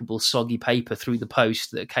unrecyclable soggy paper through the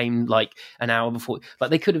post that came an hour before.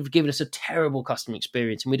 They could have given us a terrible customer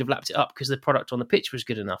experience, and we'd have lapped it up because the product on the pitch was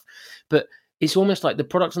good enough. But it's almost like the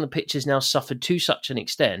product on the pitch has now suffered to such an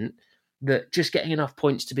extent that just getting enough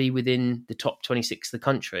points to be within the top 26 of the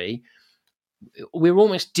country, we are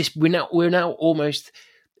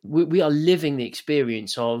living the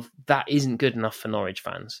experience of that isn't good enough for Norwich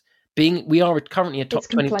fans. We are currently a top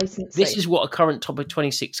 20. This is what a current top of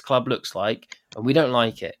 26 club looks like, and we don't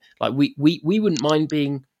like it. We wouldn't mind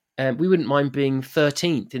being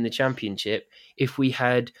 13th in the Championship if we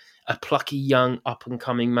had a plucky young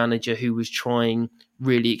up-and-coming manager who was trying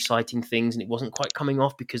really exciting things and it wasn't quite coming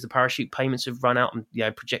off because the parachute payments have run out and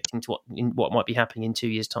projecting to what might be happening in 2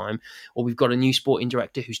 years' time. Or we've got a new sporting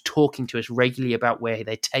director who's talking to us regularly about where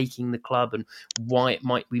they're taking the club and why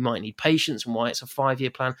we might need patience and why it's a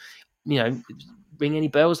 5-year plan. Ring any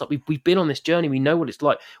bells? We've been on this journey. We know what it's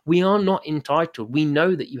like. We are not entitled. We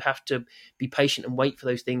know that you have to be patient and wait for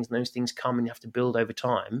those things, and those things come and you have to build over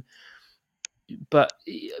time. But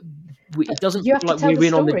it doesn't. You have to tell the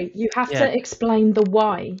story. You have to explain the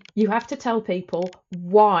why. You have to tell people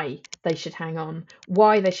why they should hang on,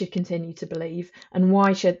 why they should continue to believe, and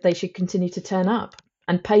why they should continue to turn up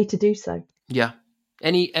and pay to do so. Yeah.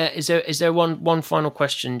 Is there one final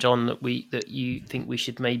question, John, that you think we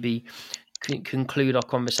should maybe conclude our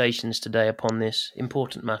conversations today upon this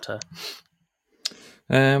important matter?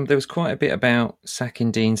 There was quite a bit about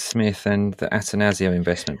sacking Dean Smith and the Atanasio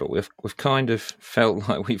investment, but we've kind of felt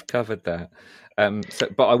like we've covered that.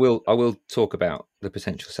 But I will talk about the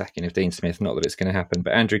potential sacking of Dean Smith. Not that it's going to happen,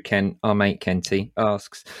 but Andrew Kent, our mate Kenty,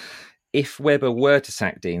 asks, if Webber were to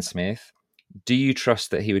sack Dean Smith, do you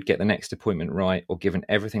trust that he would get the next appointment right, or given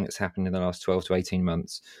everything that's happened in the last 12 to 18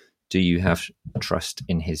 months, do you have trust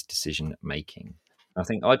in his decision making? I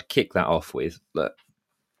think I'd kick that off with, look,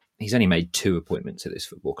 he's only made 2 appointments at this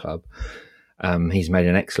football club. He's made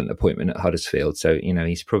an excellent appointment at Huddersfield. So,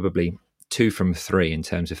 he's probably 2 from 3 in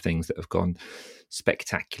terms of things that have gone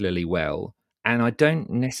spectacularly well. And I don't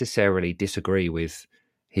necessarily disagree with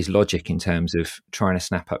his logic in terms of trying to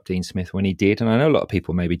snap up Dean Smith when he did. And I know a lot of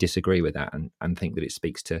people maybe disagree with that and think that it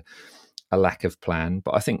speaks to a lack of plan.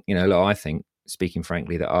 But I think, I think, speaking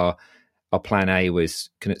frankly, that our plan A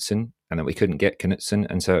was Knutsen, and that we couldn't get Knutsen.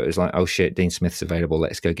 And so it was like, oh shit, Dean Smith's available,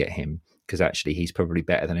 let's go get him, because actually he's probably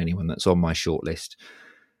better than anyone that's on my shortlist.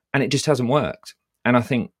 And it just hasn't worked. And I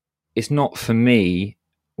think it's not for me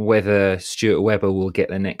whether Stuart Webber will get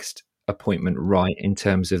the next appointment right in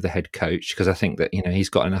terms of the head coach, because I think that he's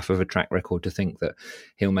got enough of a track record to think that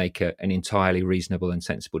he'll make an entirely reasonable and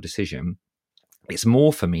sensible decision. It's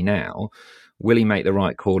more for me now, will he make the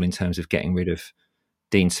right call in terms of getting rid of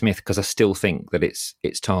Dean Smith? Because I still think that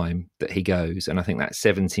it's time that he goes, and I think that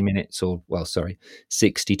 62 minutes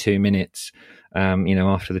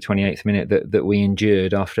after the 28th minute that we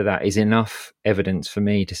endured after that is enough evidence for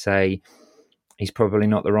me to say he's probably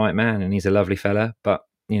not the right man, and he's a lovely fella, but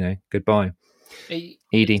goodbye.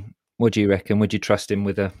 Edie, what do you reckon? Would you trust him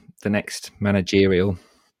with the next managerial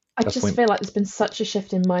just feel like there's been such a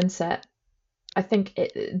shift in mindset. I think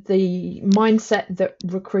the mindset that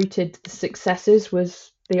recruited the successors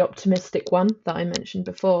was the optimistic one that I mentioned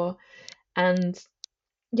before. And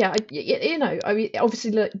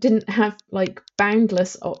obviously didn't have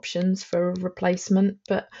boundless options for a replacement,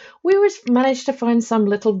 but we always managed to find some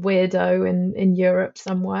little weirdo in Europe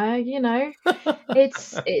somewhere.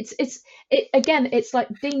 It's like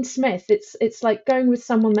Dean Smith. It's like going with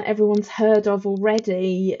someone that everyone's heard of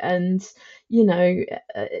already, and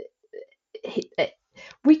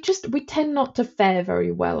we tend not to fare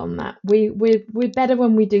very well on that. We're better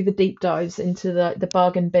when we do the deep dives into the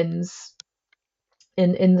bargain bins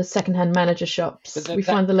in the secondhand manager shops. We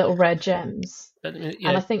find the little rare gems, and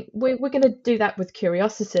I think we're going to do that with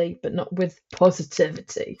curiosity, but not with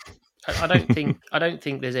positivity. I don't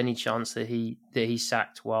think there's any chance that he's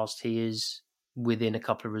sacked whilst he is within a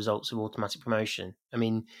couple of results of automatic promotion. I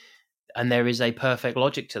mean, and there is a perfect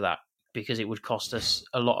logic to that, because it would cost us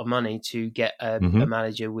a lot of money to get a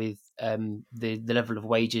manager with the level of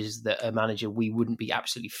wages that a manager we wouldn't be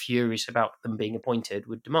absolutely furious about them being appointed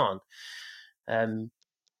would demand.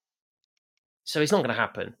 So it's not going to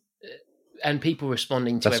happen. And people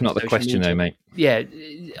responding to that's not the question, media, though, mate. Yeah,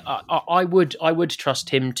 I would trust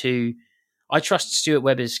him to. I trust Stuart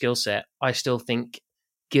Webber's skill set. I still think,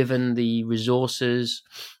 given the resources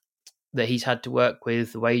that he's had to work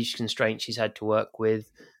with, the wage constraints he's had to work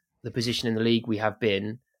with, the position in the league we have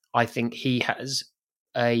been, I think he has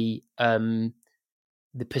the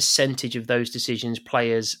percentage of those decisions,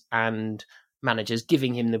 players and managers,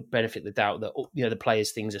 giving him the benefit of the doubt that, you know, the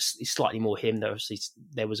players things is slightly more him. Though obviously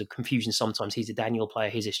there was a confusion sometimes. He's a Daniel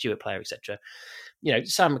player, he's a Stuart player, etc. You know,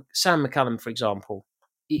 Sam McCallum, for example,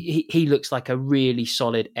 he looks like a really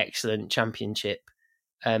solid, excellent Championship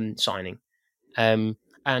signing.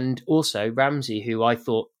 And also Ramsey, who I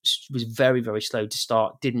thought was very, very slow to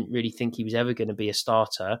start, didn't really think he was ever going to be a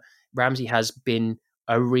starter. Ramsey has been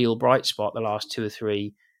a real bright spot the last 2 or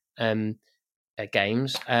 3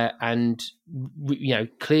 games, and you know,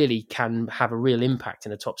 clearly can have a real impact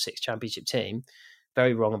in a top 6 Championship team.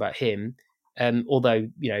 Very wrong about him. Although,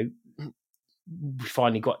 you know, we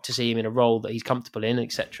finally got to see him in a role that he's comfortable in,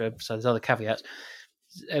 etc. So there's other caveats.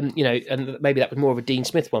 You know, and maybe that was more of a Dean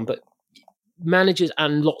Smith one, but managers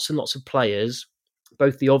and lots of players,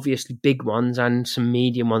 both the obviously big ones and some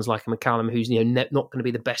medium ones like a McCallum, who's, you know, not going to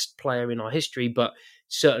be the best player in our history, but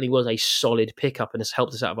certainly was a solid pickup and has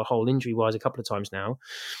helped us out of a hole injury-wise a couple of times now.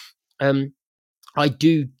 I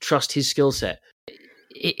do trust his skill set.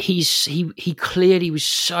 He clearly was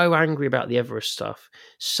so angry about the Everest stuff,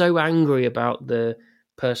 so angry about the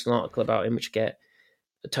personal article about him, which I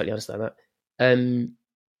totally understand that.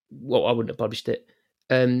 Well, I wouldn't have published it.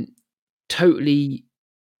 Totally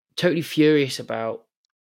furious about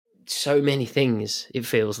so many things, it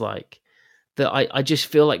feels like, that I just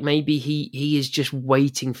feel like maybe he is just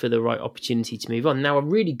waiting for the right opportunity to move on. Now, a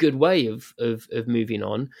really good way of moving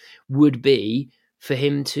on would be for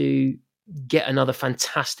him to get another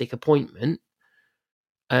fantastic appointment,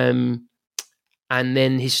 and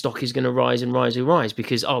then his stock is going to rise and rise and rise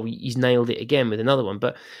because, he's nailed it again with another one.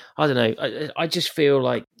 But I don't know. I just feel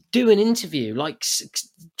like, do an interview, like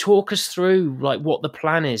talk us through like what the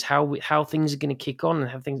plan is, how things are going to kick on and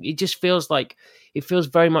how things. It just feels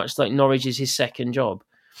very much like Norwich is his second job.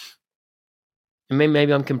 And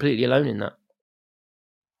maybe I'm completely alone in that.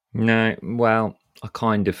 No, well,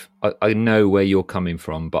 I know where you're coming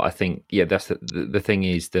from, but I think, yeah, that's the thing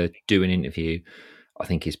is that do an interview, I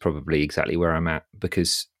think, is probably exactly where I'm at,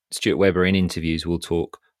 because Stuart Webber in interviews will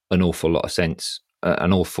talk an awful lot of sense,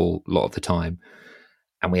 an awful lot of the time.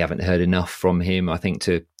 And we haven't heard enough from him, I think,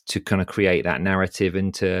 to kind of create that narrative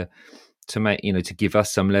and to make, you know, to give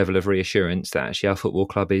us some level of reassurance that actually our football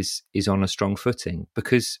club is on a strong footing,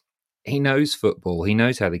 because he knows football, he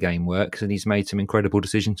knows how the game works, and he's made some incredible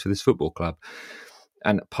decisions for this football club.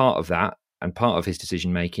 And part of that, and part of his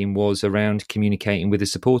decision making, was around communicating with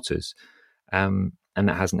his supporters, and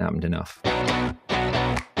that hasn't happened enough.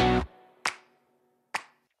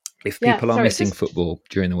 If people are missing football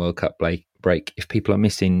during the World Cup break, if people are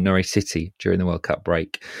missing Norwich City during the World Cup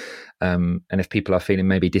break, and if people are feeling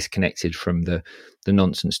maybe disconnected from the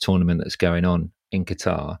nonsense tournament that's going on in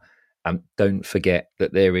Qatar, don't forget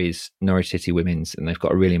that there is Norwich City Women's, and they've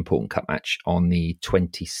got a really important cup match on the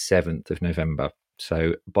 27th of November.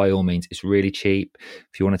 So by all means, it's really cheap.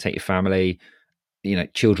 If you want to take your family, you know,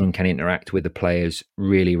 children can interact with the players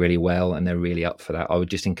really, really well, and they're really up for that. I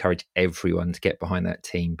would just encourage everyone to get behind that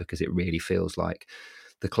team, because it really feels like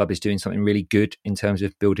the club is doing something really good in terms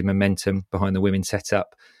of building momentum behind the women's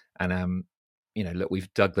setup. And, you know, look,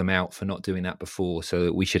 we've dug them out for not doing that before,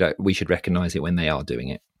 so we should recognise it when they are doing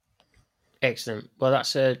it. Excellent. Well,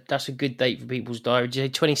 that's a good date for people's diary. Did you say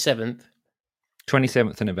 27th?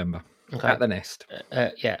 27th of November. Okay. At the Nest.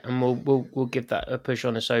 Yeah, and we'll give that a push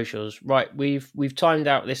on the socials. Right, we've timed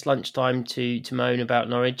out this lunchtime to moan about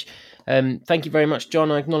Norwich. Thank you very much,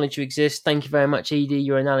 John. I acknowledge you exist. Thank you very much, Edie.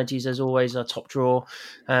 Your analogies, as always, are top drawer.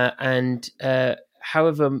 And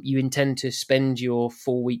however you intend to spend your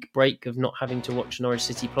 4-week break of not having to watch Norwich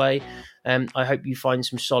City play, I hope you find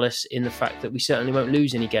some solace in the fact that we certainly won't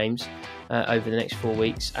lose any games over the next 4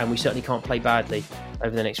 weeks, and we certainly can't play badly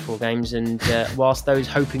over the next 4 games. And whilst those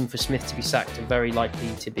hoping for Smith to be sacked are very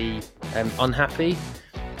likely to be unhappy,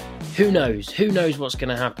 who knows what's going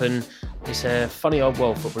to happen. It's a funny old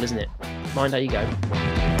world, football, isn't it? Mind how you go.